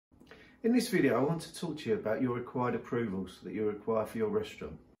In this video, I want to talk to you about your required approvals that you require for your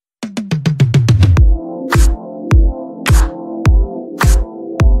restaurant.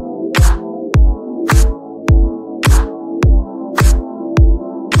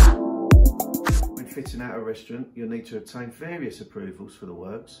 When fitting out a restaurant, you'll need to obtain various approvals for the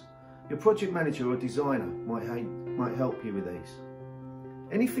works. Your project manager or designer might help you with these.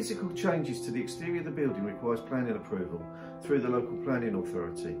 Any physical changes to the exterior of the building requires planning approval through the local planning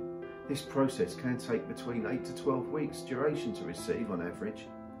authority. This process can take between 8 to 12 weeks duration to receive on average.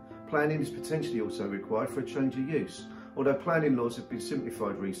 Planning is potentially also required for a change of use, although planning laws have been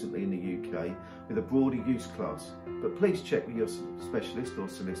simplified recently in the UK with a broader use class. But please check with your specialist or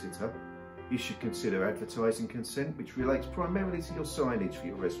solicitor. You should consider advertising consent, which relates primarily to your signage for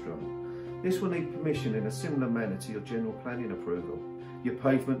your restaurant. This will need permission in a similar manner to your general planning approval. Your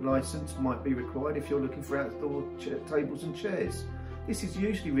pavement licence might be required if you're looking for outdoor tables and chairs. This is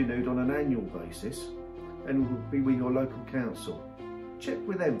usually renewed on an annual basis and will be with your local council. Check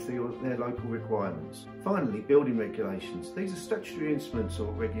with them for their local requirements. Finally, building regulations. These are statutory instruments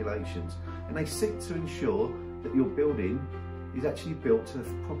or regulations, and they seek to ensure that your building is actually built to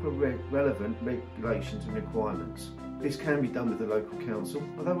the proper relevant regulations and requirements. This can be done with the local council,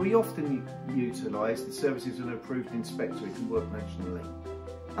 although we often utilise the services of an approved inspector who can work nationally.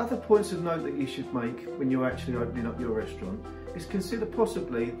 Other points of note that you should make when you're actually opening up your restaurant is consider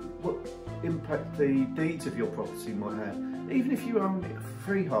possibly what impact the deeds of your property might have. Even if you own it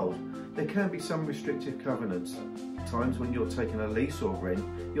freehold, there can be some restrictive covenants. At times when you're taking a lease or rent,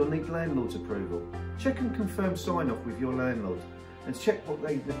 you'll need landlord's approval. Check and confirm sign-off with your landlord and check what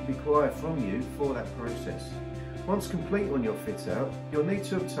they require from you for that process. Once complete on your fit-out, you'll need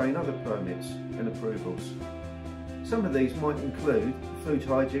to obtain other permits and approvals. Some of these might include a food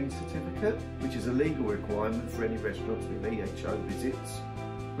hygiene certificate, which is a legal requirement for any restaurants with EHO visits,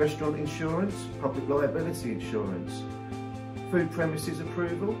 restaurant insurance, public liability insurance, food premises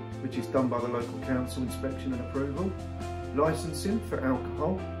approval, which is done by the local council inspection and approval, licensing for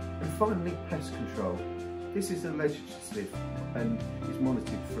alcohol, and finally pest control. This is a legislative and is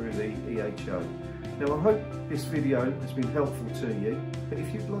monitored through the EHO. Now, I hope this video has been helpful to you, but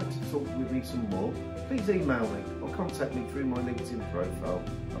if you'd like to talk with me some more, please email me or contact me through my LinkedIn profile.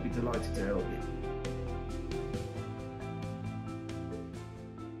 I'll be delighted to help you.